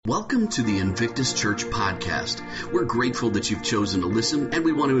Welcome to the Invictus Church podcast. We're grateful that you've chosen to listen, and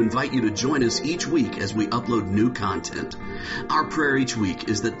we want to invite you to join us each week as we upload new content. Our prayer each week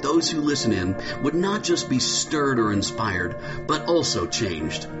is that those who listen in would not just be stirred or inspired, but also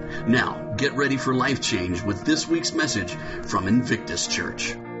changed. Now, get ready for life change with this week's message from Invictus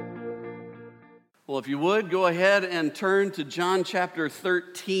Church. Well, if you would, go ahead and turn to John chapter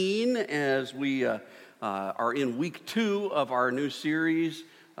 13 as we are in week 2 of our new series,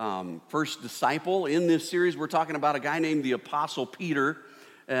 First Disciple. In this series, we're talking about a guy named the Apostle Peter.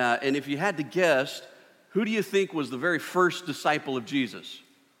 And if you had to guess, who do you think was the very first disciple of Jesus?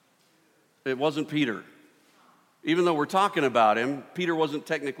 It wasn't Peter. Even though we're talking about him, Peter wasn't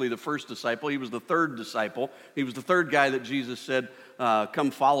technically the first disciple. He was the third disciple. He was the third guy that Jesus said, come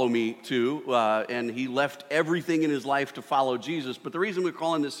follow me to. And he left everything in his life to follow Jesus. But the reason we're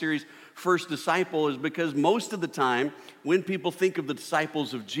calling this series First Disciple is because most of the time, when people think of the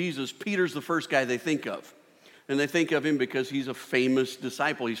disciples of Jesus, Peter's the first guy they think of. And they think of him because he's a famous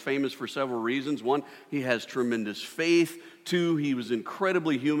disciple. He's famous for several reasons. One, he has tremendous faith. 2, he was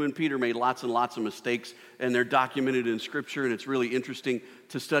incredibly human. Peter made lots and lots of mistakes, and they're documented in Scripture, and it's really interesting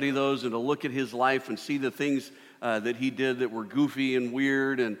to study those and to look at his life and see the things that he did that were goofy and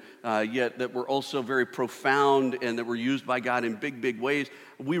weird, and yet that were also very profound and that were used by God in big, big ways.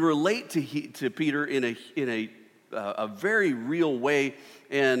 We relate to Peter in a very real way,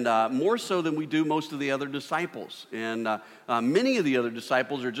 and more so than we do most of the other disciples. And many of the other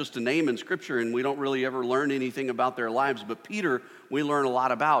disciples are just a name in Scripture, and we don't really ever learn anything about their lives. But Peter, we learn a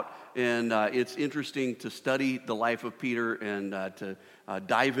lot about, and it's interesting to study the life of Peter and to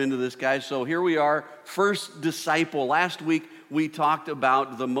dive into this guy. So here we are, first disciple. Last week, we talked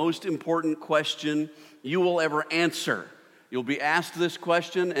about the most important question you will ever answer. You'll be asked this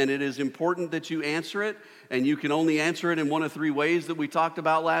question, and it is important that you answer it. And you can only answer it in one of 3 ways that we talked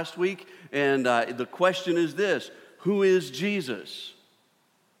about last week. And the question is this: who is Jesus?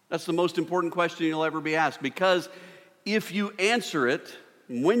 That's the most important question you'll ever be asked. Because if you answer it,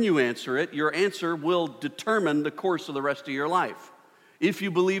 when you answer it, your answer will determine the course of the rest of your life. If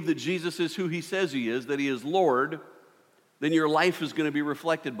you believe that Jesus is who he says he is, that he is Lord, then your life is going to be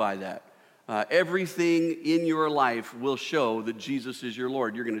reflected by that. Everything in your life will show that Jesus is your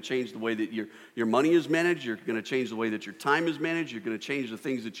Lord. You're going to change the way that your money is managed. You're going to change the way that your time is managed. You're going to change the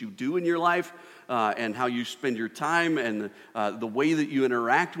things that you do in your life and how you spend your time and the way that you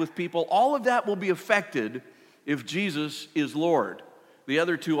interact with people. All of that will be affected if Jesus is Lord. The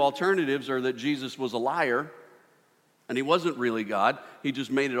other 2 alternatives are that Jesus was a liar and he wasn't really God. He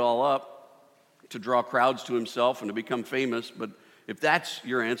just made it all up to draw crowds to himself and to become famous. But if that's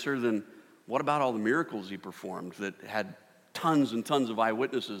your answer, then what about all the miracles he performed that had tons and tons of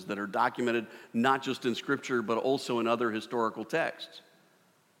eyewitnesses that are documented not just in Scripture but also in other historical texts?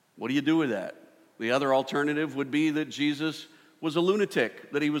 What do you do with that? The other alternative would be that Jesus was a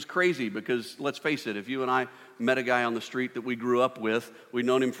lunatic, that he was crazy, because let's face it, if you and I met a guy on the street that we grew up with, we'd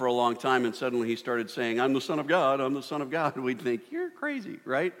known him for a long time, and suddenly he started saying, I'm the Son of God, I'm the Son of God, we'd think, you're crazy,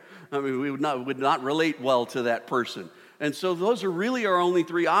 right? I mean, we would not relate well to that person. And so those are really our only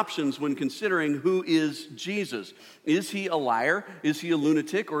 3 options when considering who is Jesus. Is he a liar? Is he a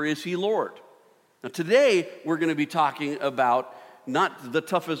lunatic? Or is he Lord? Now today, we're going to be talking about not the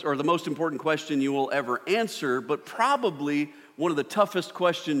toughest or the most important question you will ever answer, but probably one of the toughest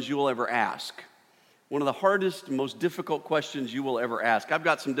questions you will ever ask. One of the hardest, most difficult questions you will ever ask. I've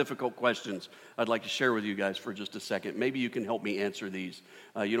got some difficult questions I'd like to share with you guys for just a second. Maybe you can help me answer these.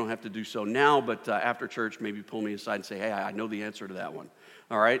 You don't have to do so now, but after church, maybe pull me aside and say, hey, I know the answer to that one.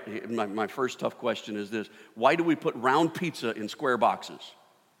 All right? My first tough question is this: why do we put round pizza in square boxes?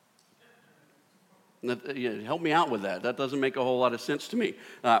 Help me out with that. That doesn't make a whole lot of sense to me.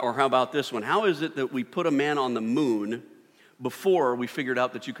 Or how about this one? How is it that we put a man on the moon before we figured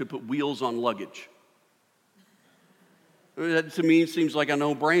out that you could put wheels on luggage? That to me seems like a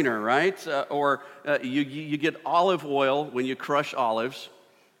no-brainer, right? You get olive oil when you crush olives.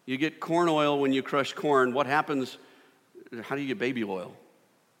 You get corn oil when you crush corn. What happens? How do you get baby oil?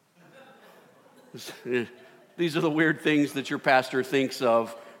 These are the weird things that your pastor thinks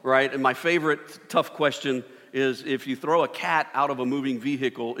of, right? And my favorite tough question is, if you throw a cat out of a moving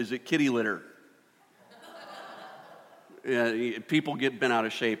vehicle, is it kitty litter? People get bent out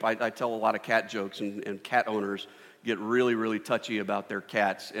of shape. I tell a lot of cat jokes, and cat owners get really, really touchy about their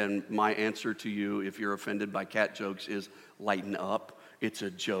cats. And my answer to you, if you're offended by cat jokes, is lighten up. It's a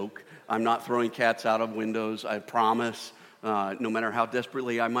joke. I'm not throwing cats out of windows, I promise. No matter how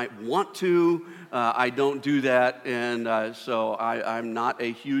desperately I might want to, I don't do that. And so I'm not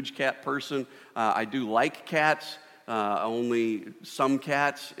a huge cat person. I do like cats. only some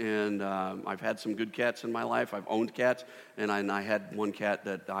cats, and I've had some good cats in my life. I've owned cats, and I had one cat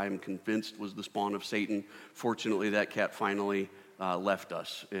that I am convinced was the spawn of Satan. Fortunately, that cat finally left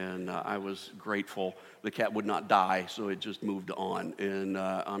us, and I was grateful. The cat would not die, so it just moved on, and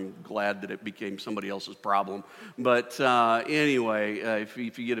I'm glad that it became somebody else's problem. But anyway, if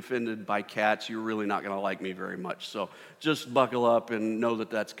you get offended by cats, you're really not going to like me very much. So just buckle up and know that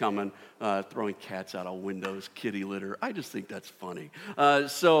that's coming. Throwing cats out of windows, kitty litter. I just think that's funny.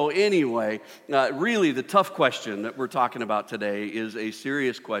 So anyway, really the tough question that we're talking about today is a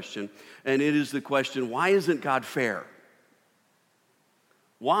serious question, and it is the question, why isn't God fair?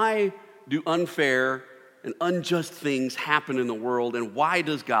 Why do unfair and unjust things happen in the world, and why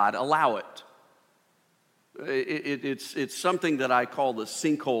does God allow it? It's something that I call the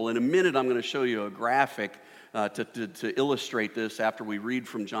sinkhole. In a minute, I'm going to show you a graphic to illustrate this after we read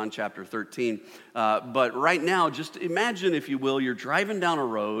from John chapter 13. But right now, just imagine, if you will, you're driving down a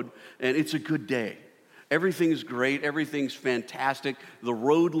road, and it's a good day. Everything's great. Everything's fantastic. The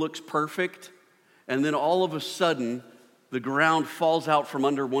road looks perfect. And then all of a sudden, the ground falls out from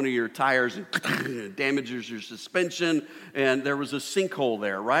under one of your tires and damages your suspension, and there was a sinkhole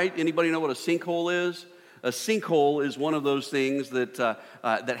there, right? Anybody know what a sinkhole is? A sinkhole is one of those things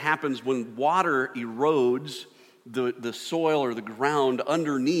that happens when water erodes the soil or the ground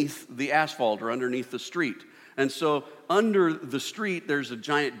underneath the asphalt or underneath the street. And so under the street, there's a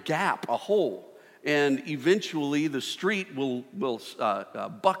giant gap, a hole. And eventually the street will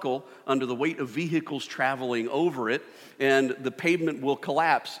buckle under the weight of vehicles traveling over it, and the pavement will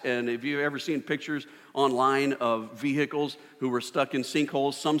collapse. And have you ever seen pictures online of vehicles who were stuck in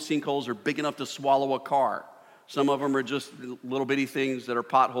sinkholes? Some sinkholes are big enough to swallow a car. Some of them are just little bitty things that are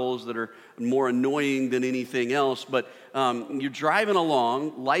potholes that are more annoying than anything else. But you're driving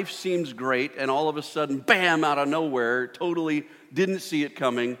along, life seems great, and all of a sudden, bam, out of nowhere, totally didn't see it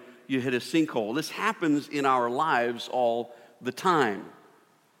coming, you hit a sinkhole. This happens in our lives all the time.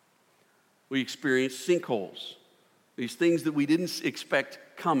 We experience sinkholes, these things that we didn't expect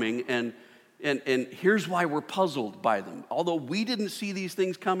coming, and here's why we're puzzled by them. Although we didn't see these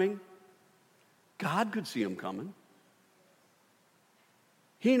things coming, God could see them coming.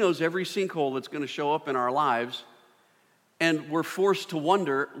 He knows every sinkhole that's going to show up in our lives, and we're forced to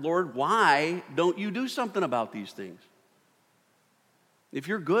wonder, Lord, why don't you do something about these things? If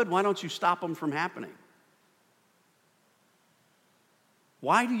you're good, why don't you stop them from happening?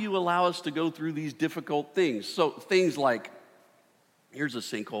 Why do you allow us to go through these difficult things? So things like, here's a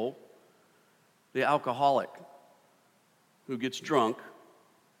sinkhole, the alcoholic who gets drunk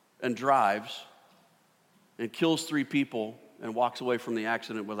and drives and kills 3 people and walks away from the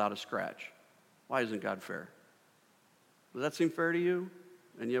accident without a scratch. Why isn't God fair? Does that seem fair to you?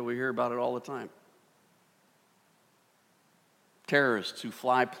 And yet we hear about it all the time. Terrorists who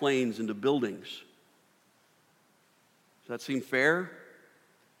fly planes into buildings. Does that seem fair?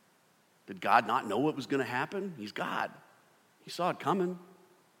 Did God not know what was going to happen? He's God. He saw it coming.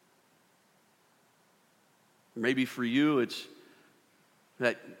 Maybe for you, it's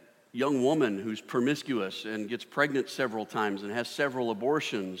that young woman who's promiscuous and gets pregnant several times and has several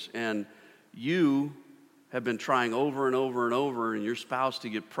abortions, and you have been trying over and over and over and your spouse to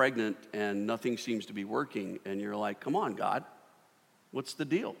get pregnant, and nothing seems to be working, and you're like, come on, God. What's the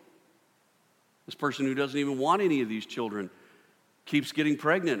deal? This person who doesn't even want any of these children keeps getting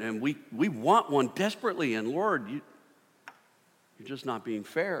pregnant, and we want one desperately, and Lord, you're just not being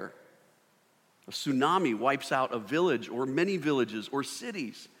fair. A tsunami wipes out a village or many villages or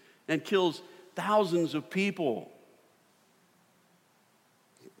cities and kills thousands of people.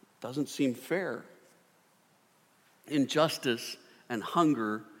 Doesn't seem fair. Injustice and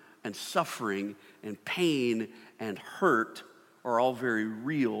hunger and suffering and pain and hurt are all very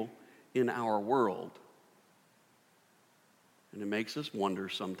real in our world. And it makes us wonder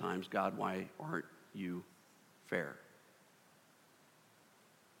sometimes, God, why aren't you fair?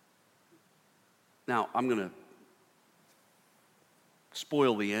 Now, I'm going to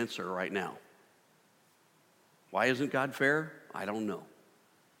spoil the answer right now. Why isn't God fair? I don't know.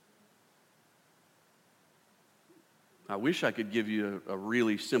 I wish I could give you a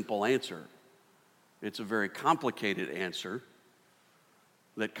really simple answer. It's a very complicated answer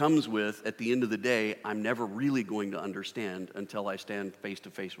that comes with, at the end of the day, I'm never really going to understand until I stand face to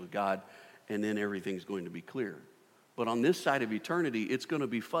face with God, and then everything's going to be clear. But on this side of eternity, it's going to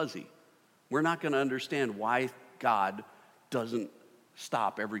be fuzzy. We're not going to understand why God doesn't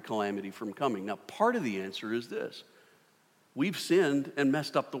stop every calamity from coming. Now, part of the answer is this. We've sinned and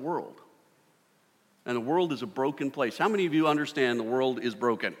messed up the world. And the world is a broken place. How many of you understand the world is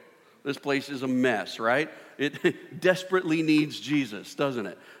broken? This place is a mess, right? It desperately needs Jesus, doesn't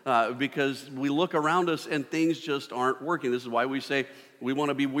it? Because we look around us and things just aren't working. This is why we say we want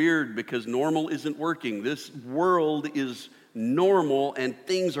to be weird, because normal isn't working. This world is normal and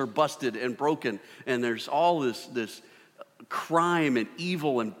things are busted and broken. And there's all this crime and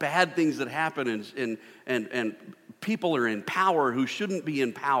evil and bad things that happen, and people are in power who shouldn't be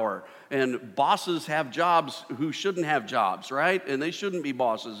in power, and bosses have jobs who shouldn't have jobs, right? And they shouldn't be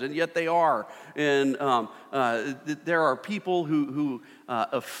bosses, and yet they are. And there are people who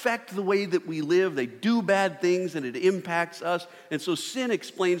affect the way that we live. They do bad things, and it impacts us. And so sin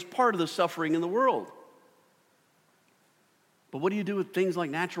explains part of the suffering in the world. But what do you do with things like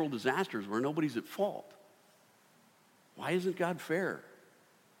natural disasters where nobody's at fault? Why isn't God fair?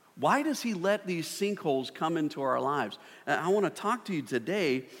 Why does he let these sinkholes come into our lives? I want to talk to you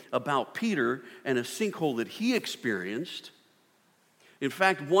today about Peter and a sinkhole that he experienced. In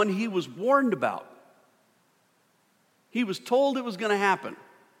fact, one he was warned about. He was told it was going to happen.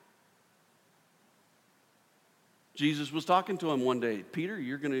 Jesus was talking to him one day. Peter,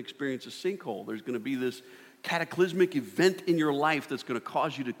 you're going to experience a sinkhole. There's going to be this cataclysmic event in your life that's going to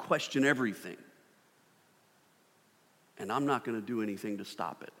cause you to question everything. And I'm not going to do anything to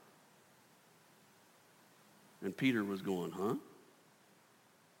stop it. And Peter was going, huh?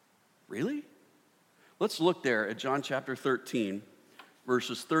 Really? Let's look there at John chapter 13,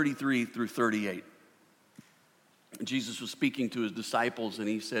 verses 33 through 38. Jesus was speaking to his disciples, and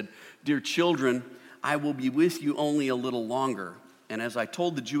he said, "Dear children, I will be with you only a little longer. And as I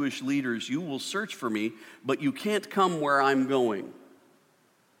told the Jewish leaders, you will search for me, but you can't come where I'm going.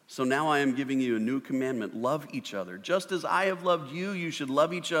 So now I am giving you a new commandment. Love each other. Just as I have loved you, you should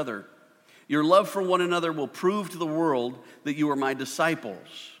love each other. Your love for one another will prove to the world that you are my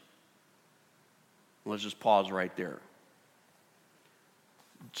disciples." Let's just pause right there.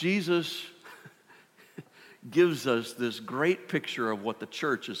 Jesus gives us this great picture of what the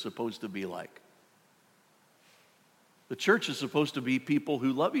church is supposed to be like. The church is supposed to be people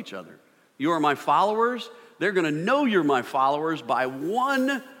who love each other. You are my followers. They're going to know you're my followers by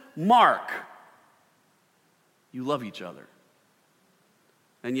one mark. You love each other.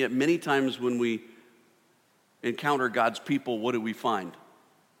 And yet many times when we encounter God's people, what do we find?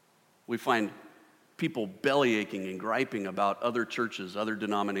 We find people belly aching and griping about other churches, other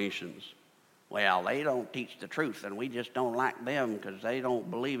denominations. Well, they don't teach the truth, and we just don't like them because they don't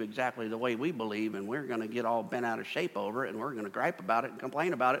believe exactly the way we believe, and we're going to get all bent out of shape over it, and we're going to gripe about it and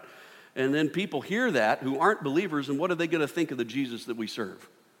complain about it. And then people hear that who aren't believers, and what are they going to think of the Jesus that we serve?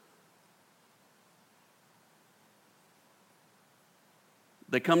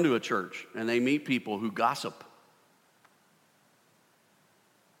 They come to a church, and they meet people who gossip.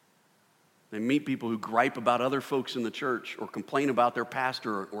 They meet people who gripe about other folks in the church or complain about their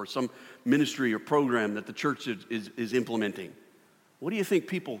pastor or some ministry or program that the church is implementing. What do you think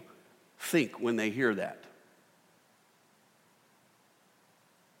people think when they hear that?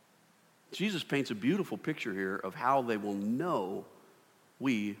 Jesus paints a beautiful picture here of how they will know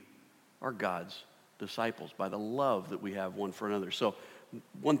we are God's disciples by the love that we have one for another. So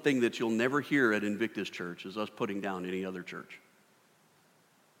one thing that you'll never hear at Invictus Church is us putting down any other church.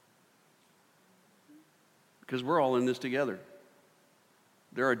 Because we're all in this together.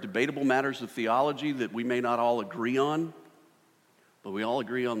 There are debatable matters of theology that we may not all agree on, but we all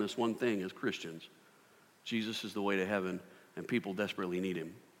agree on this one thing as Christians. Jesus is the way to heaven, and people desperately need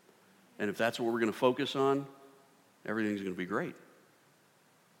him. And if that's what we're going to focus on, everything's going to be great.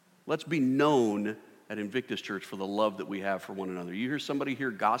 Let's be known at Invictus Church for the love that we have for one another. You hear somebody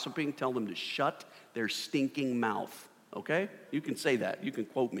here gossiping, tell them to shut their stinking mouth, okay? You can say that. You can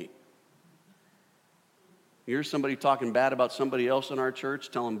quote me. You hear somebody talking bad about somebody else in our church,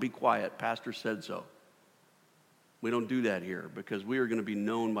 tell them, be quiet, pastor said so. We don't do that here because we are going to be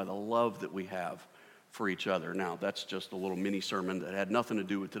known by the love that we have for each other. Now, that's just a little mini sermon that had nothing to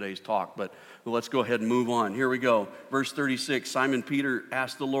do with today's talk, but let's go ahead and move on. Here we go. Verse 36, Simon Peter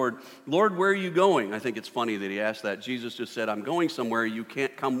asked the Lord, "Lord, where are you going?" I think it's funny that he asked that. Jesus just said, "I'm going somewhere. You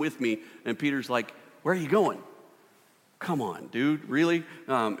can't come with me." And Peter's like, "Where are you going?" Come on, dude, really?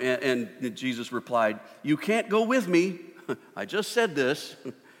 And Jesus replied, "You can't go with me. I just said this,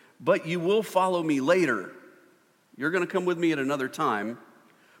 but you will follow me later. You're going to come with me at another time."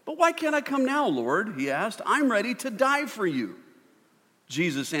 "But why can't I come now, Lord?" he asked. "I'm ready to die for you."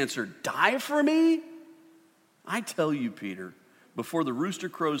 Jesus answered, "Die for me? I tell you, Peter, before the rooster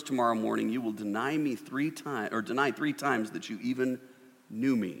crows tomorrow morning, you will deny me 3 times, or deny 3 times that you even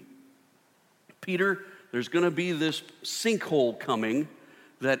knew me." Peter, there's going to be this sinkhole coming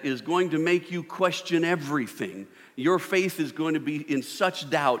that is going to make you question everything. Your faith is going to be in such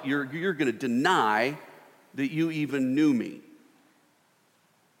doubt, you're going to deny that you even knew me.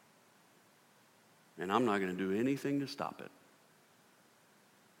 And I'm not going to do anything to stop it.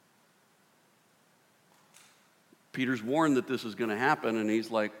 Peter's warned that this is going to happen, and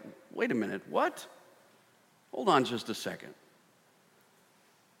he's like, wait a minute, what? Hold on just a second.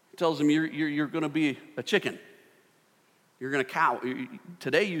 He tells him, you're going to be a chicken. You're going to cow.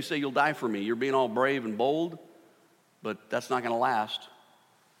 Today you say you'll die for me. You're being all brave and bold, but that's not going to last.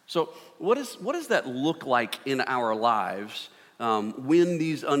 So what does that look like in our lives when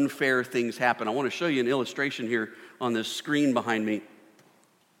these unfair things happen? I want to show you an illustration here on this screen behind me.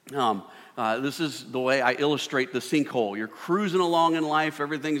 This is the way I illustrate the sinkhole. You're cruising along in life,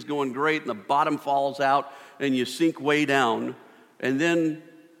 everything's going great, and the bottom falls out, and you sink way down. And then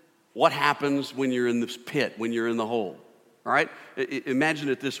what happens when you're in this pit, when you're in the hole? All right? Imagine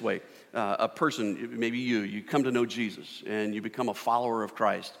it this way. A person, maybe you come to know Jesus, and you become a follower of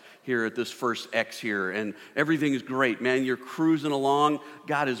Christ here at this first X here, and everything is great, man. You're cruising along.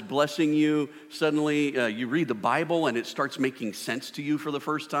 God is blessing you. Suddenly, you read the Bible, and it starts making sense to you for the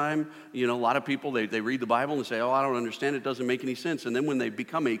first time. You know, a lot of people, they read the Bible and say, oh, I don't understand. It doesn't make any sense. And then when they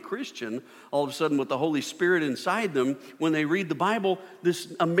become a Christian, all of a sudden with the Holy Spirit inside them, when they read the Bible,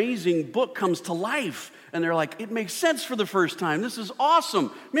 this amazing book comes to life. And they're like, it makes sense for the first time. This is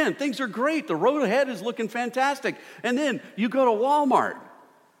awesome. Man, things are great. The road ahead is looking fantastic. And then you go to Walmart.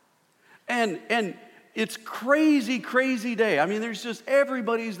 And it's crazy, crazy day. I mean, there's just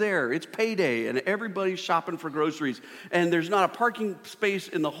everybody's there. It's payday, and everybody's shopping for groceries. And there's not a parking space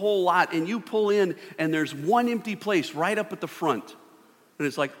in the whole lot. And you pull in, and there's one empty place right up at the front. And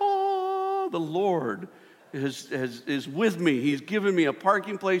it's like, oh, the Lord is with me. He's given me a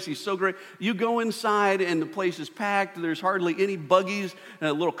parking place. He's so great. You go inside, and the place is packed. There's hardly any buggies,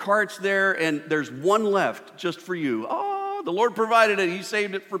 little carts there, and there's one left just for you. Oh, the Lord provided it. He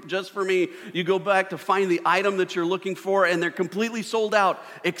saved it just for me. You go back to find the item that you're looking for, and they're completely sold out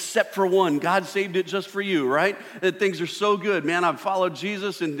except for one. God saved it just for you, right? And things are so good. Man, I've followed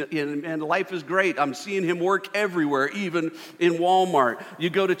Jesus, and life is great. I'm seeing him work everywhere, even in Walmart.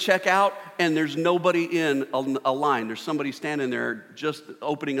 You go to check out, and there's nobody in a line. There's somebody standing there just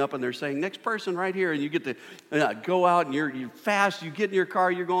opening up, and they're saying, next person right here. And you get to go out, and you're fast. You get in your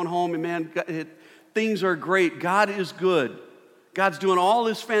car, you're going home, and man, things are great. God is good. God's doing all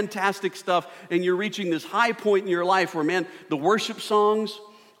this fantastic stuff, and you're reaching this high point in your life where, man, the worship songs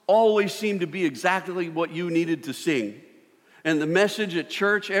always seem to be exactly what you needed to sing. And the message at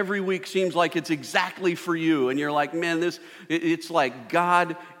church every week seems like it's exactly for you. And you're like, man, it's like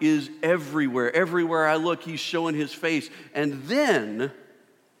God is everywhere. Everywhere I look, he's showing his face. And then,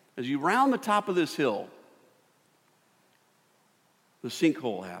 as you round the top of this hill, the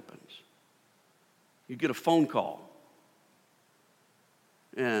sinkhole happens. You get a phone call,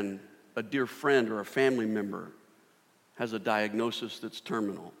 and a dear friend or a family member has a diagnosis that's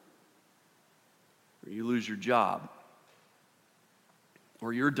terminal. Or you lose your job,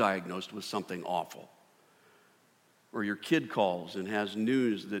 or you're diagnosed with something awful, or your kid calls and has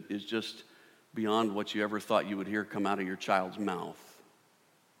news that is just beyond what you ever thought you would hear come out of your child's mouth.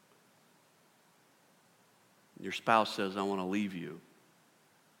 Your spouse says, I want to leave you.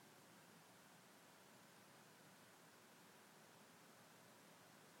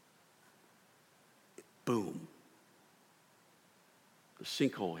 Boom. The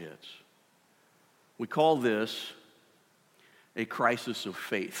sinkhole hits. We call this a crisis of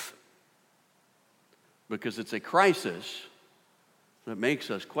faith because it's a crisis that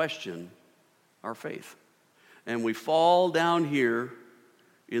makes us question our faith. And we fall down here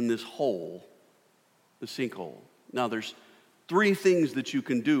in this hole, the sinkhole. Now, there's 3 things that you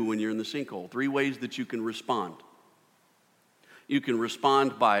can do when you're in the sinkhole, 3 ways that you can respond. You can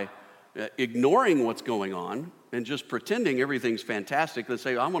respond by ignoring what's going on and just pretending everything's fantastic. Let's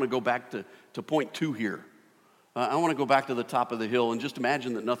say, I want to go back to point 2 here. I want to go back to the top of the hill and just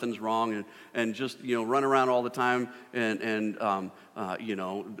imagine that nothing's wrong and just, run around all the time and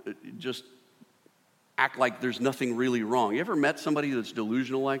just act like there's nothing really wrong. You ever met somebody that's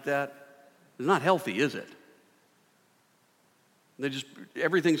delusional like that? It's not healthy, is it?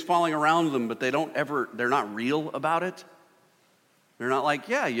 Everything's falling around them, but they're not real about it. They're not like,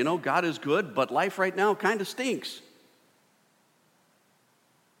 yeah, God is good, but life right now kind of stinks.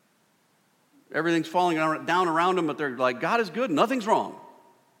 Everything's falling down around them, but they're like, God is good, nothing's wrong.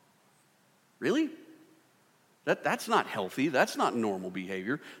 Really? That's not healthy. That's not normal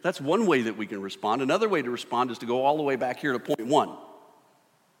behavior. That's one way that we can respond. Another way to respond is to go all the way back here to point 1.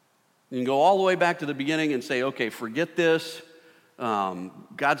 You can go all the way back to the beginning and say, okay, forget this.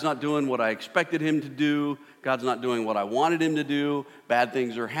 God's not doing what I expected him to do. God's not doing what I wanted him to do. Bad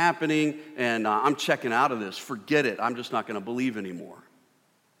things are happening, and I'm checking out of this. Forget it. I'm just not going to believe anymore.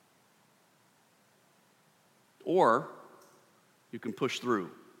 Or you can push through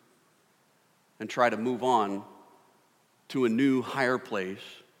and try to move on to a new higher place.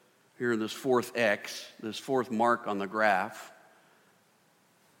 Here in this fourth X, this fourth mark on the graph.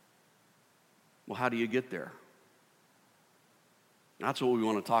 Well, how do you get there? That's what we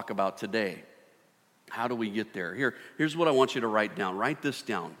want to talk about today. How do we get there? Here's what I want you to write down. Write this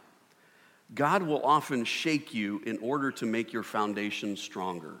down. God will often shake you in order to make your foundation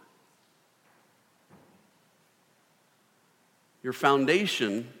stronger. Your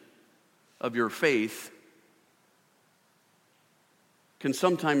foundation of your faith can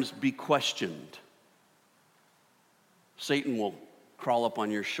sometimes be questioned. Satan will crawl up on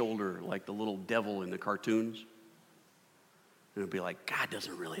your shoulder like the little devil in the cartoons. And it'll be like, God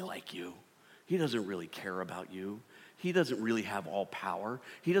doesn't really like you. He doesn't really care about you. He doesn't really have all power.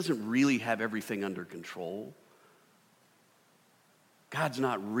 He doesn't really have everything under control. God's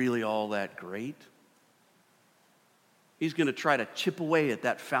not really all that great. He's going to try to chip away at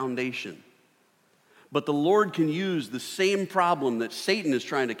that foundation. But the Lord can use the same problem that Satan is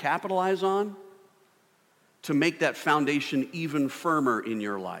trying to capitalize on to make that foundation even firmer in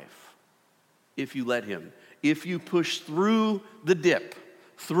your life, if you let him. If you push through the dip,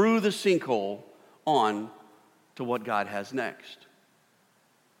 through the sinkhole, on to what God has next.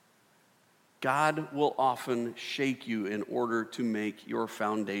 God will often shake you in order to make your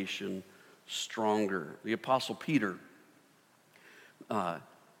foundation stronger. The Apostle Peter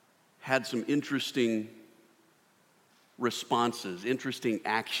had some interesting responses, interesting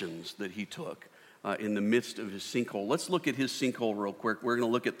actions that he took in the midst of his sinkhole. Let's look at his sinkhole real quick. We're going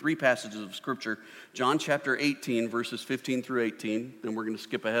to look at 3 passages of Scripture. John chapter 18, verses 15 through 18. Then we're going to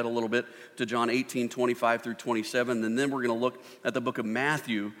skip ahead a little bit to John 18, 25 through 27. And then we're going to look at the book of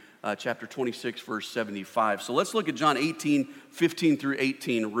Matthew, chapter 26, verse 75. So let's look at John 18, 15 through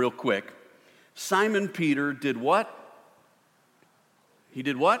 18 real quick. Simon Peter did what? He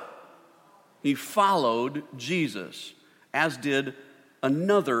did what? He followed Jesus, as did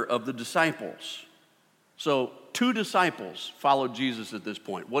another of the disciples. So 2 disciples followed Jesus at this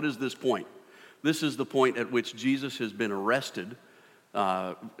point. What is this point? This is the point at which Jesus has been arrested.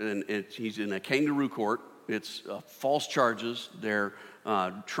 He's in a kangaroo court. It's false charges. They're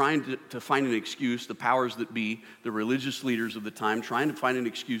trying to find an excuse, the powers that be, the religious leaders of the time, trying to find an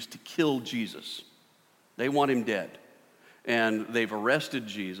excuse to kill Jesus. They want him dead. And they've arrested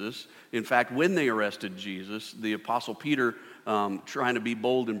Jesus. In fact, when they arrested Jesus, the Apostle Peter, trying to be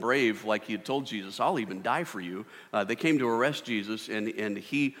bold and brave, like he had told Jesus, I'll even die for you. They came to arrest Jesus, and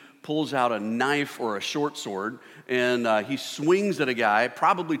he pulls out a knife or a short sword, and he swings at a guy,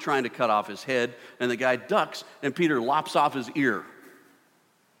 probably trying to cut off his head, and the guy ducks, and Peter lops off his ear.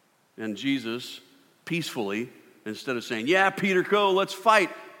 And Jesus, peacefully, instead of saying, yeah, Peter, go, let's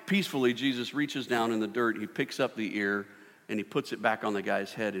fight, peacefully, Jesus reaches down in the dirt, he picks up the ear, and he puts it back on the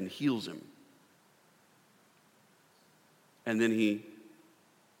guy's head and heals him. And then he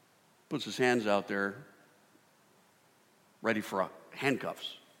puts his hands out there, ready for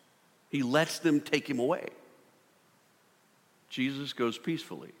handcuffs. He lets them take him away. Jesus goes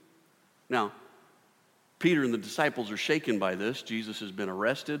peacefully. Now, Peter and the disciples are shaken by this. Jesus has been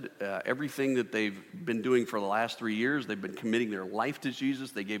arrested. Everything that they've been doing for the last 3 years, they've been committing their life to Jesus.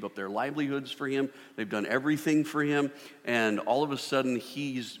 They gave up their livelihoods for him. They've done everything for him. And all of a sudden,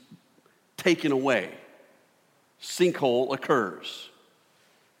 he's taken away. Sinkhole occurs.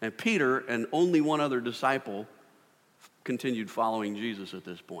 And Peter and only one other disciple continued following Jesus at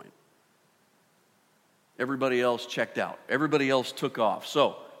this point. Everybody else checked out. Everybody else took off.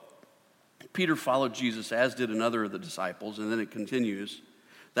 So, Peter followed Jesus, as did another of the disciples, and then it continues.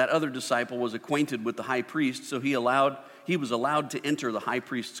 That other disciple was acquainted with the high priest, so he was allowed to enter the high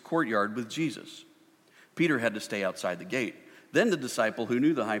priest's courtyard with Jesus. Peter had to stay outside the gate. Then the disciple who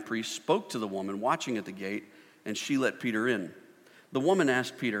knew the high priest spoke to the woman watching at the gate, and she let Peter in. The woman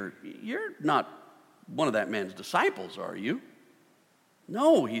asked Peter, "You're not one of that man's disciples, are you?"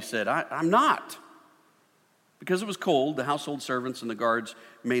 "No," he said, I'm not. Because it was cold, the household servants and the guards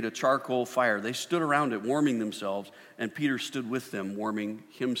made a charcoal fire. They stood around it, warming themselves, and Peter stood with them, warming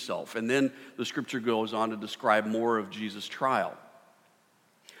himself. And then the scripture goes on to describe more of Jesus' trial.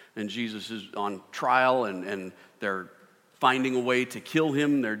 And Jesus is on trial, and they're finding a way to kill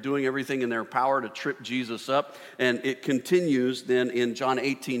him. They're doing everything in their power to trip Jesus up. And it continues then in John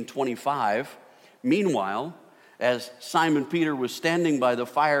 18:25. Meanwhile, as Simon Peter was standing by the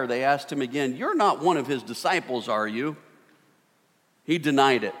fire, they asked him again, "You're not one of his disciples, are you?" He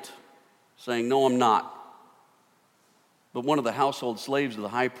denied it, saying, "No, I'm not." But one of the household slaves of the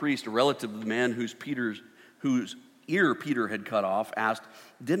high priest, a relative of the man whose ear Peter had cut off, asked,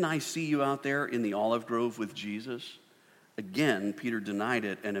 "Didn't I see you out there in the olive grove with Jesus?" Again, Peter denied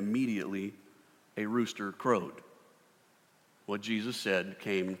it, and immediately a rooster crowed. What Jesus said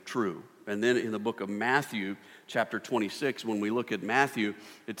came true. And then in the book of Matthew, chapter 26, when we look at Matthew,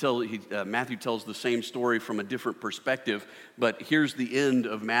 Matthew tells the same story from a different perspective. But here's the end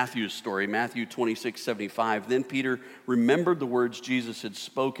of Matthew's story, Matthew 26:75. Then Peter remembered the words Jesus had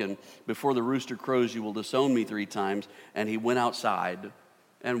spoken, "Before the rooster crows, you will disown me 3 times." And he went outside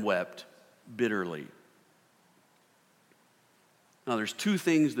and wept bitterly. Now, there's 2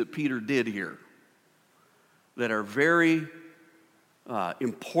 things that Peter did here that are very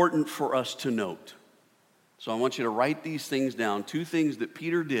important for us to note. So I want you to write these things down. 2 things that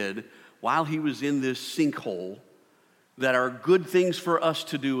Peter did while he was in this sinkhole that are good things for us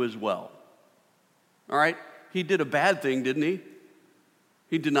to do as well. All right? He did a bad thing, didn't he?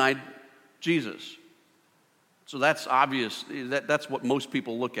 He denied Jesus. So that's obvious. That's what most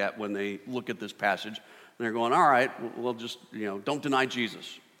people look at when they look at this passage. And they're going, all right, we'll just, don't deny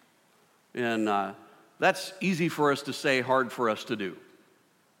Jesus. And that's easy for us to say, hard for us to do.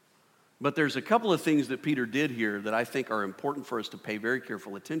 But there's a couple of things that Peter did here that I think are important for us to pay very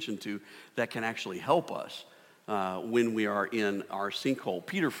careful attention to that can actually help us when we are in our sinkhole.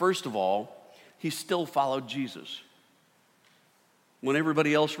 Peter, first of all, he still followed Jesus. When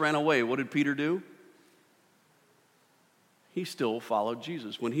everybody else ran away, what did Peter do? He still followed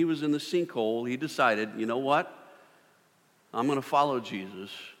Jesus. When he was in the sinkhole, he decided, you know what? I'm going to follow Jesus,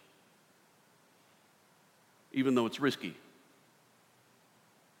 even though it's risky.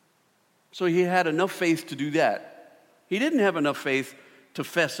 So he had enough faith to do that. He didn't have enough faith to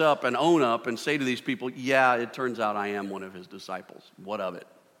fess up and own up and say to these people, yeah, it turns out I am one of his disciples. What of it?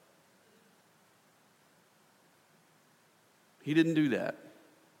 He didn't do that.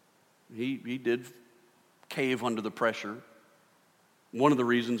 He did cave under the pressure. One of the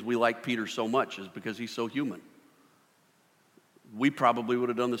reasons we like Peter so much is because he's so human. We probably would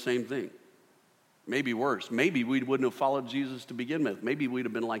have done the same thing. Maybe worse. Maybe we wouldn't have followed Jesus to begin with. Maybe we'd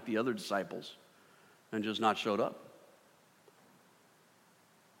have been like the other disciples and just not showed up.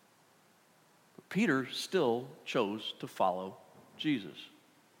 But Peter still chose to follow Jesus.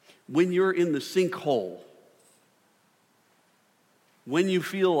 When you're in the sinkhole, when you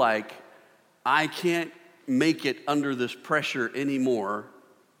feel like I can't make it under this pressure anymore,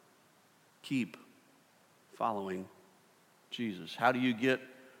 keep following Jesus. How do you get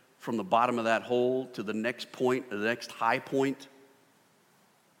from the bottom of that hole to the next point, the next high point?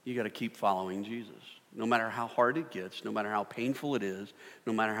 You got to keep following Jesus. No matter how hard it gets, no matter how painful it is,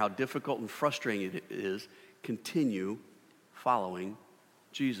 no matter how difficult and frustrating it is, continue following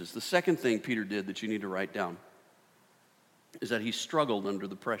Jesus. The second thing Peter did that you need to write down is that he struggled under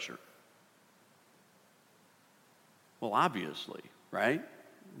the pressure. Well, obviously, right?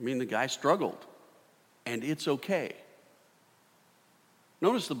 I mean, the guy struggled, and it's okay.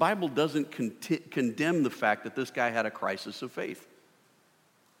 Notice the Bible doesn't condemn the fact that this guy had a crisis of faith.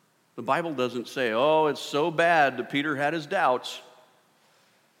 The Bible doesn't say, oh, it's so bad that Peter had his doubts.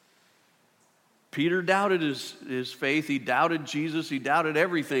 Peter doubted his faith. He doubted Jesus. He doubted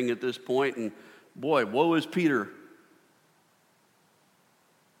everything at this point, and boy, woe is Peter.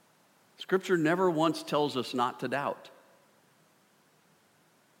 Scripture never once tells us not to doubt.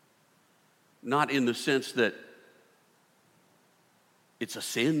 Not in the sense that it's a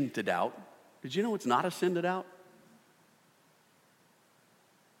sin to doubt. Did you know it's not a sin to doubt?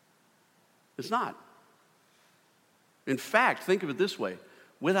 It's not. In fact, think of it this way.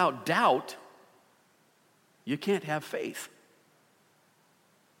 Without doubt, you can't have faith.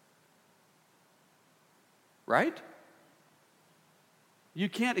 Right? You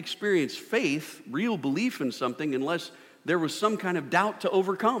can't experience faith, real belief in something, unless there was some kind of doubt to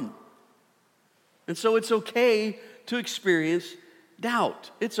overcome. And so it's okay to experience doubt.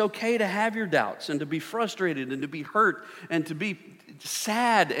 It's okay to have your doubts and to be frustrated and to be hurt and to be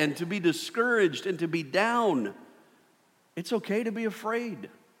sad and to be discouraged and to be down. It's okay to be afraid.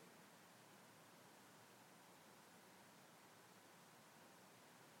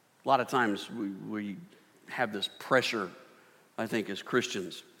 A lot of times we have this pressure, I think, as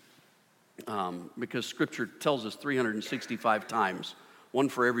Christians, because Scripture tells us 365 times, one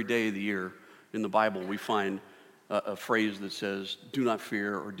for every day of the year in the Bible, we find a phrase that says, do not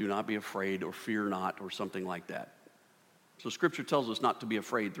fear or do not be afraid or fear not or something like that. So Scripture tells us not to be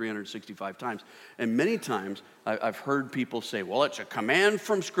afraid 365 times. And many times I've heard people say, well, it's a command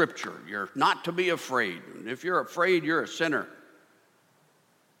from Scripture. You're not to be afraid. And if you're afraid, you're a sinner.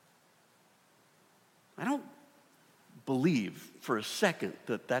 I don't believe for a second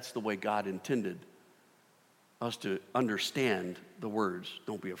that that's the way God intended us to understand the words,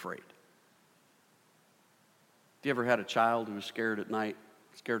 don't be afraid. Have you ever had a child who was scared at night,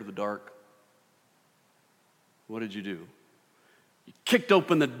 scared of the dark? What did you do? You kicked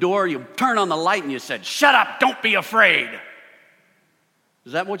open the door, you turned on the light, and you said, "Shut up, don't be afraid."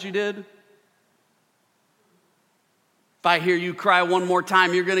 Is that what you did? If I hear you cry one more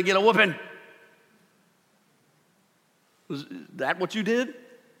time, you're going to get a whooping. Was that what you did?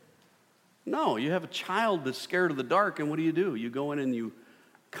 No, you have a child that's scared of the dark, and what do? You go in and you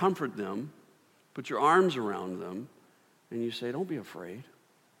comfort them, put your arms around them, and you say, "Don't be afraid."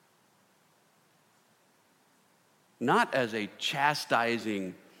 Not as a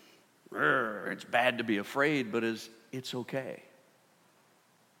chastising, it's bad to be afraid, but as it's okay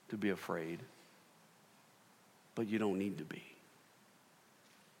to be afraid, but you don't need to be.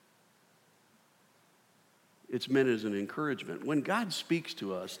 It's meant as an encouragement. When God speaks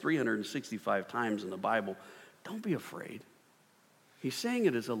to us 365 times in the Bible, don't be afraid. He's saying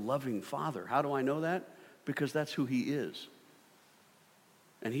it as a loving father. How do I know that? Because that's who he is.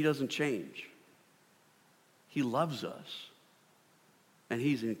 And he doesn't change. He loves us. And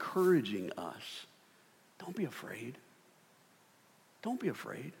he's encouraging us. Don't be afraid. Don't be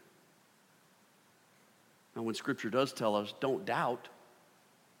afraid. Now, when Scripture does tell us, don't doubt,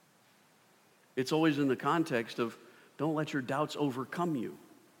 it's always in the context of don't let your doubts overcome you.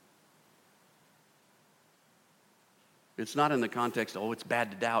 It's not in the context of, it's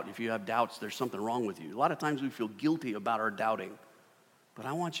bad to doubt. If you have doubts, there's something wrong with you. A lot of times we feel guilty about our doubting. But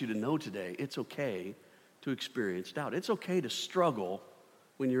I want you to know today, it's okay to experience doubt. It's okay to struggle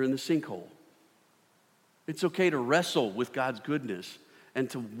when you're in the sinkhole. It's okay to wrestle with God's goodness and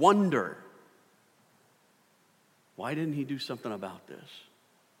to wonder, why didn't he do something about this?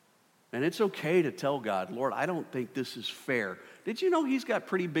 And it's okay to tell God, Lord, I don't think this is fair. Did you know he's got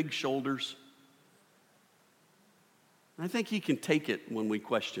pretty big shoulders? I think he can take it when we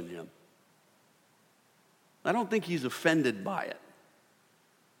question him. I don't think he's offended by it.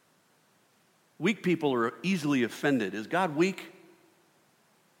 Weak people are easily offended. Is God weak?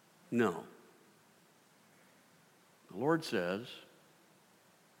 No. The Lord says,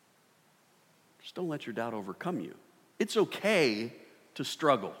 just don't let your doubt overcome you. It's okay to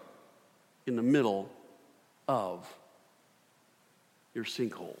struggle in the middle of your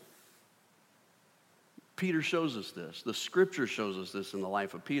sinkhole. Peter shows us this. The Scripture shows us this in the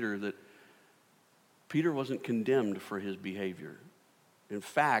life of Peter, that Peter wasn't condemned for his behavior. In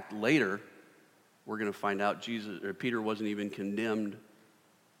fact, later, we're going to find out Peter wasn't even condemned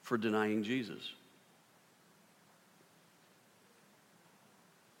for denying Jesus.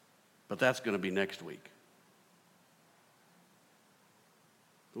 But that's going to be next week.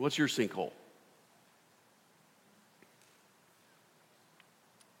 What's your sinkhole?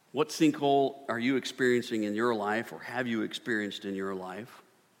 What sinkhole are you experiencing in your life, or have you experienced in your life,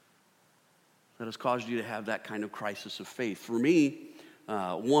 that has caused you to have that kind of crisis of faith? For me,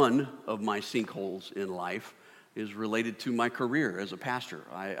 one of my sinkholes in life is related to my career as a pastor.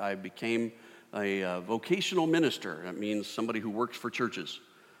 I became a vocational minister. That means somebody who works for churches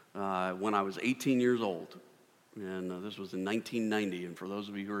when I was 18 years old. And this was in 1990. And for those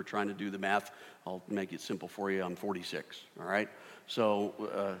of you who are trying to do the math, I'll make it simple for you. I'm 46, all right?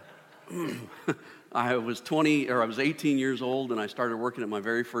 So I was 18 years old, and I started working at my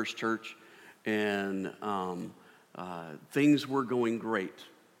very first church, and things were going great.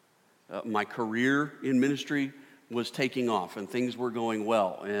 My career in ministry was taking off, and things were going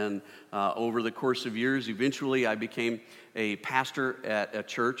well. And over the course of years, eventually I became a pastor at a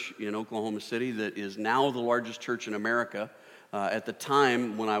church in Oklahoma City that is now the largest church in America. At the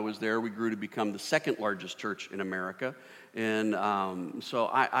time when I was there, we grew to become the second largest church in America. And so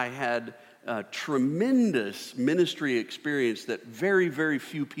I had a tremendous ministry experience that very, very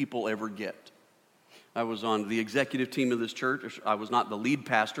few people ever get. I was on the executive team of this church. I was not the lead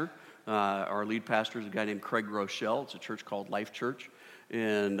pastor. Our lead pastor is a guy named Craig Rochelle. It's a church called Life Church.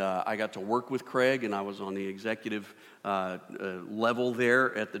 And I got to work with Craig, and I was on the executive level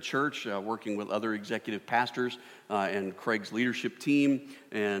there at the church, working with other executive pastors and Craig's leadership team,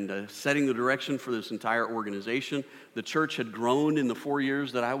 and setting the direction for this entire organization. The church had grown in the 4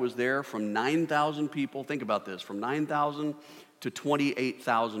 years that I was there from 9,000 people. Think about this, from 9,000 to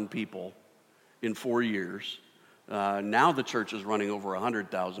 28,000 people in 4 years. Now the church is running over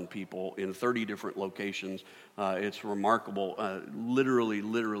 100,000 people in 30 different locations. It's remarkable.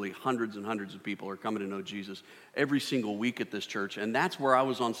 Literally hundreds and hundreds of people are coming to know Jesus every single week at this church. And that's where I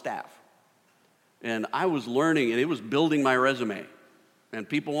was on staff. And I was learning, and it was building my resume. And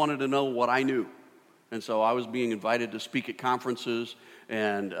people wanted to know what I knew. And so I was being invited to speak at conferences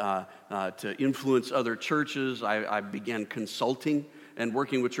and to influence other churches. I began consulting and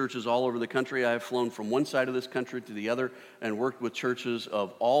working with churches all over the country. I have flown from one side of this country to the other and worked with churches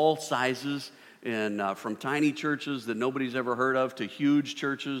of all sizes, and from tiny churches that nobody's ever heard of to huge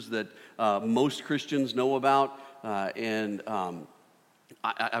churches that most Christians know about.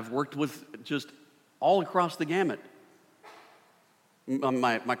 I've worked with just all across the gamut.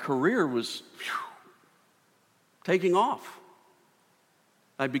 My career was taking off.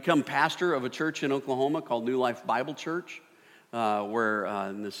 I'd become pastor of a church in Oklahoma called New Life Bible Church, where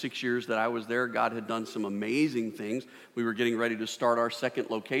in the 6 years that I was there, God had done some amazing things. We were getting ready to start our second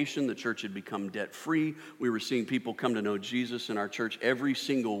location. The church had become debt-free. We were seeing people come to know Jesus in our church every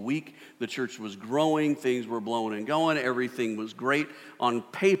single week. The church was growing. Things were blowing and going. Everything was great. On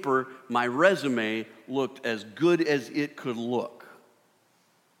paper, my resume looked as good as it could look.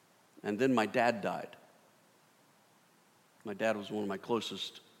 And then my dad died. My dad was one of my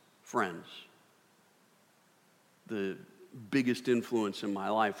closest friends. The biggest influence in my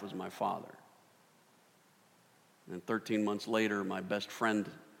life was my father. And 13 months later, my best friend,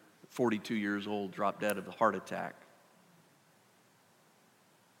 42 years old, dropped dead of a heart attack.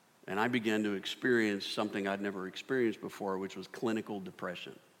 And I began to experience something I'd never experienced before, which was clinical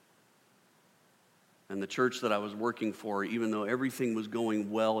depression. And the church that I was working for, even though everything was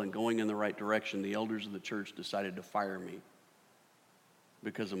going well and going in the right direction, the elders of the church decided to fire me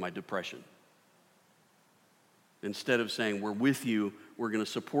because of my depression. Instead of saying, we're with you, we're going to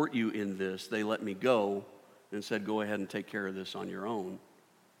support you in this, they let me go and said, go ahead and take care of this on your own.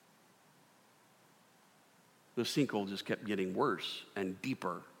 The sinkhole just kept getting worse and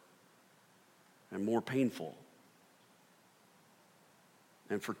deeper and more painful.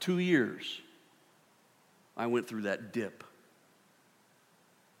 And for 2 years, I went through that dip.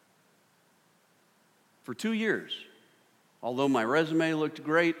 For 2 years, although my resume looked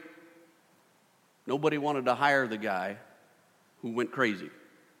great, nobody wanted to hire the guy who went crazy.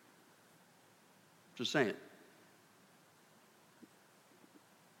 Just saying.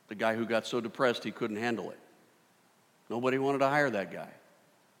 The guy who got so depressed he couldn't handle it. Nobody wanted to hire that guy.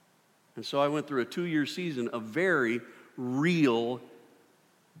 And so I went through a 2-year season of very real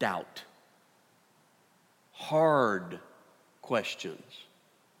doubt. Hard questions.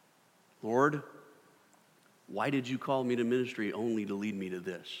 Lord, why did you call me to ministry only to lead me to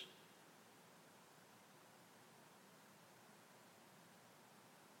this?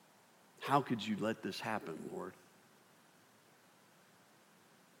 How could you let this happen, Lord?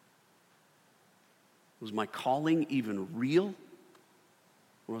 Was my calling even real?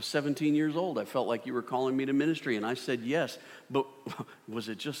 When I was 17 years old, I felt like you were calling me to ministry, and I said yes, but was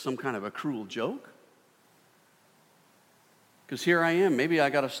it just some kind of a cruel joke? Because here I am, maybe I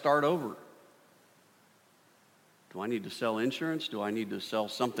got to start over. Do I need to sell insurance? Do I need to sell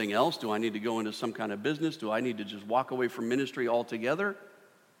something else? Do I need to go into some kind of business? Do I need to just walk away from ministry altogether?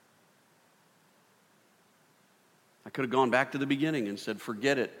 I could have gone back to the beginning and said,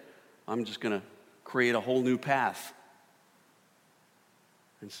 forget it. I'm just going to create a whole new path.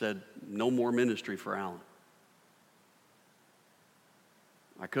 And said, no more ministry for Alan.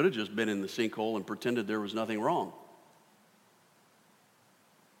 I could have just been in the sinkhole and pretended there was nothing wrong.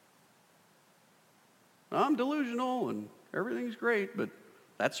 I'm delusional and everything's great, but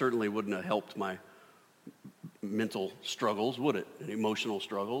that certainly wouldn't have helped my mental struggles, would it? And emotional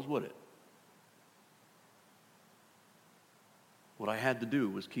struggles, would it? What I had to do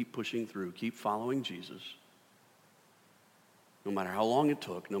was keep pushing through, keep following Jesus. No matter how long it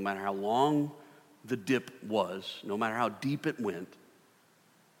took, no matter how long the dip was, no matter how deep it went,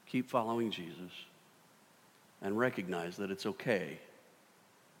 keep following Jesus and recognize that it's okay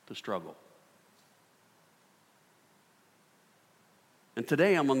to struggle. And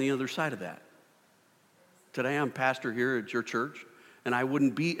today I'm on the other side of that. Today I'm pastor here at your church, and I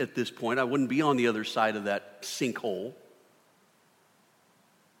wouldn't be at this point, I wouldn't be on the other side of that sinkhole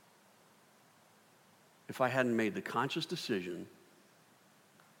if I hadn't made the conscious decision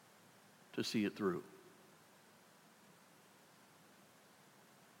to see it through.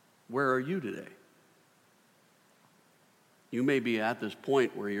 Where are you today? You may be at this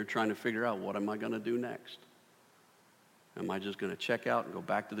point where you're trying to figure out, what am I going to do next? Am I just going to check out and go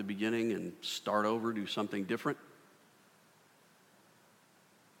back to the beginning and start over, do something different?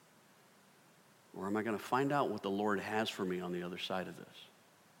 Or am I going to find out what the Lord has for me on the other side of this?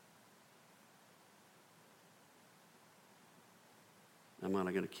 Am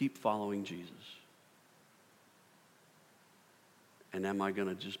I going to keep following Jesus? And am I going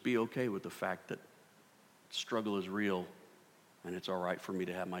to just be okay with the fact that struggle is real and it's all right for me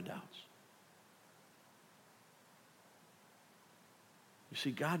to have my doubts? You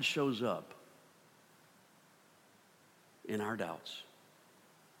see, God shows up in our doubts.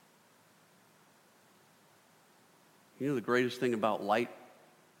 You know the greatest thing about light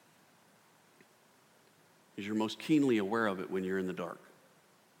is you're most keenly aware of it when you're in the dark.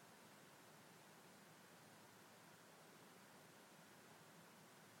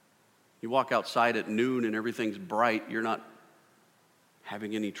 You walk outside at noon and everything's bright, you're not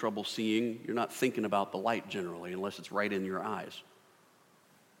having any trouble seeing. You're not thinking about the light generally unless it's right in your eyes.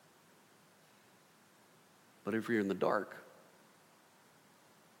 But if you're in the dark,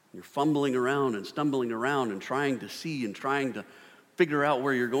 you're fumbling around and stumbling around and trying to see and trying to figure out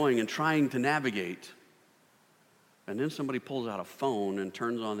where you're going and trying to navigate. And then somebody pulls out a phone and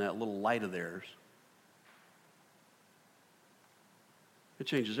turns on that little light of theirs. It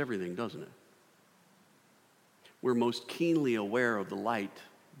changes everything, doesn't it? We're most keenly aware of the light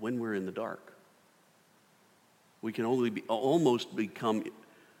when we're in the dark. We can almost become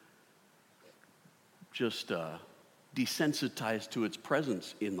just desensitized to its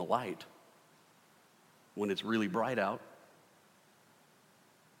presence in the light when it's really bright out.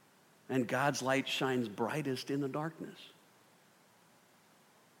 And God's light shines brightest in the darkness.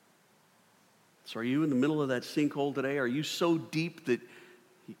 So are you in the middle of that sinkhole today? Are you so deep that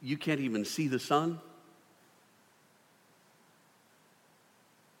you can't even see the sun?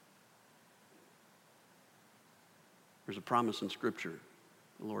 There's a promise in Scripture.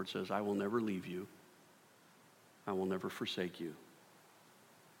 The Lord says, I will never leave you. I will never forsake you.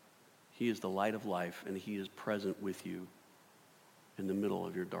 He is the light of life, and He is present with you in the middle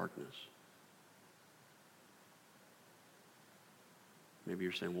of your darkness. Maybe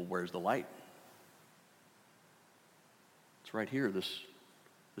you're saying, well, where's the light? It's right here, this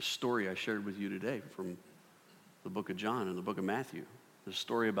story I shared with you today from the book of John and the book of Matthew. This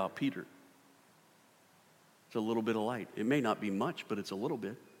story about Peter. It's a little bit of light. It may not be much, but it's a little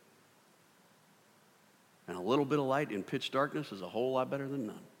bit. And a little bit of light in pitch darkness is a whole lot better than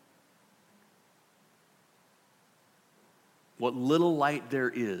none. What little light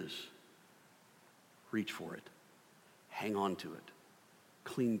there is, reach for it. Hang on to it.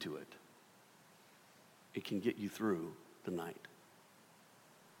 Cling to it. It can get you through the night.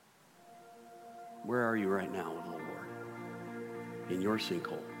 Where are you right now with the Lord? In your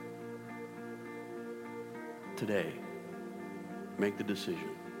sinkhole. Today, make the decision.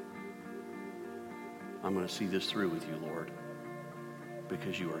 I'm going to see this through with you, Lord,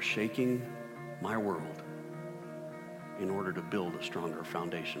 because you are shaking my world in order to build a stronger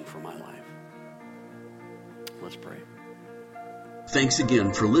foundation for my life. Let's pray. Thanks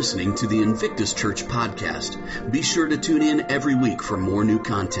again for listening to the Invictus Church podcast. Be sure to tune in every week for more new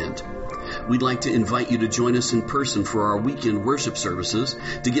content. We'd like to invite you to join us in person for our weekend worship services.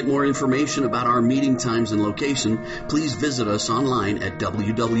 To get more information about our meeting times and location, please visit us online at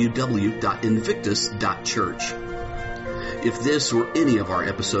www.invictus.church. If this or any of our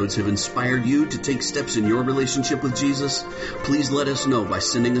episodes have inspired you to take steps in your relationship with Jesus, please let us know by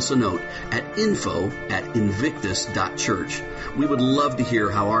sending us a note at info@invictus.church. We would love to hear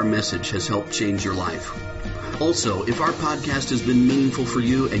how our message has helped change your life. Also, if our podcast has been meaningful for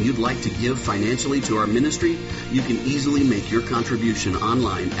you and you'd like to give financially to our ministry, you can easily make your contribution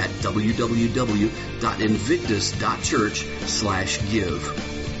online at www.invictus.church/give.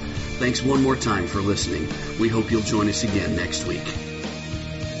 Thanks one more time for listening. We hope you'll join us again next week.